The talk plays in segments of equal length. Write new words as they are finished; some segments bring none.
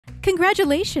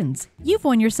Congratulations! You've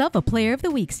won yourself a Player of the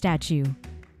Week statue.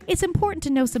 It's important to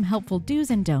know some helpful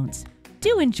do's and don'ts.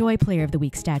 Do enjoy Player of the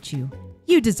Week statue.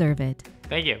 You deserve it.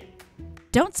 Thank you.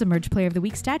 Don't submerge Player of the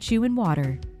Week statue in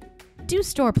water. Do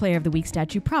store Player of the Week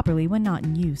statue properly when not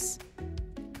in use.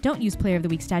 Don't use Player of the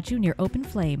Week statue near open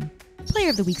flame.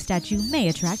 Player of the Week statue may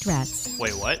attract rats.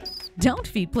 Wait, what? Don't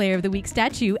feed Player of the Week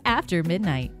statue after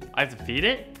midnight. I have to feed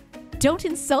it? Don't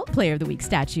insult Player of the Week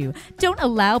statue. Don't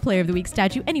allow Player of the Week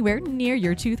statue anywhere near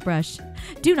your toothbrush.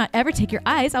 Do not ever take your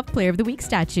eyes off Player of the Week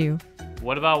statue.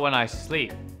 What about when I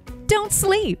sleep? Don't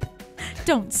sleep.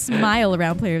 Don't smile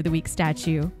around Player of the Week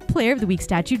statue. Player of the Week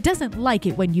statue doesn't like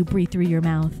it when you breathe through your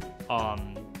mouth.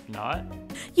 Not?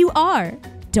 You are.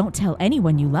 Don't tell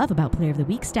anyone you love about Player of the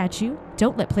Week statue.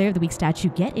 Don't let Player of the Week statue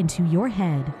get into your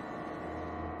head.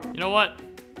 You know what?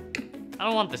 I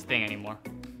don't want this thing anymore.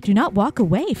 Do not walk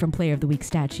away from Player of the Week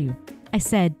statue. I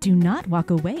said, do not walk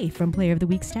away from Player of the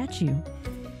Week statue.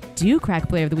 Do crack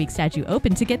Player of the Week statue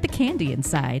open to get the candy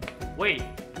inside. Wait,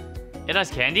 it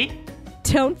has candy?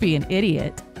 Don't be an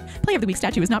idiot. Player of the Week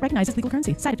statue is not recognized as legal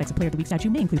currency. Side effects of Player of the Week statue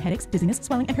may include headaches, dizziness,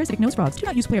 swelling, and parasitic nose frogs. Do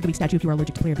not use Player of the Week statue if you are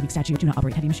allergic to Player of the Week statue. Do not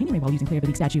operate heavy machinery while using Player of the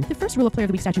Week statue. The first rule of Player of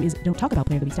the Week statue is don't talk about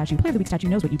Player of the Week statue. Player of the Week statue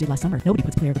knows what you did last summer. Nobody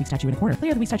puts Player of the Week statue in a corner.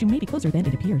 Player of the Week statue may be closer than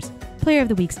it appears. Player of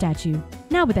the Week statue.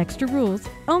 Now with extra rules,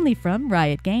 only from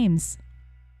Riot Games.